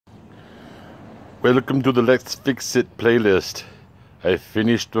Welcome to the Let's Fix It playlist. I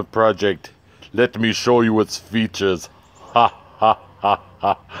finished the project. Let me show you its features. Ha ha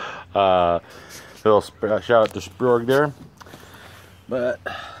ha ha. Little shout out to Sporg there. But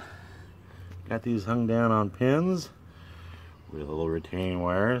got these hung down on pins with little retaining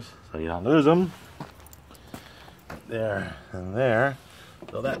wires so you don't lose them. There and there.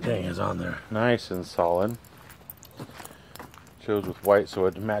 So that thing is on there nice and solid. Chose with white so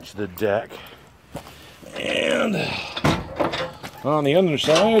it matched the deck. And on the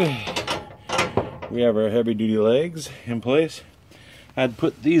underside, we have our heavy duty legs in place. I'd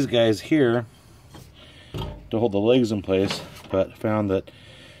put these guys here to hold the legs in place, but found that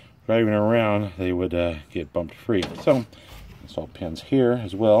driving around they would get bumped free. So install pins here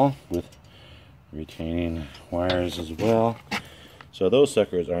as well with retaining wires as well. So those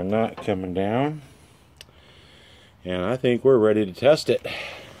suckers are not coming down. And I think we're ready to test it.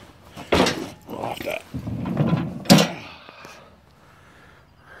 Off that.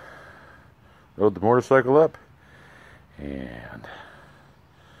 Load the motorcycle up and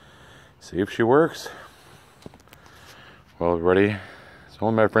see if she works. Well, everybody, it's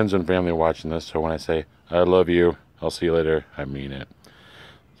only my friends and family watching this, so when I say I love you, I'll see you later, I mean it.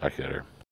 Talk to you later.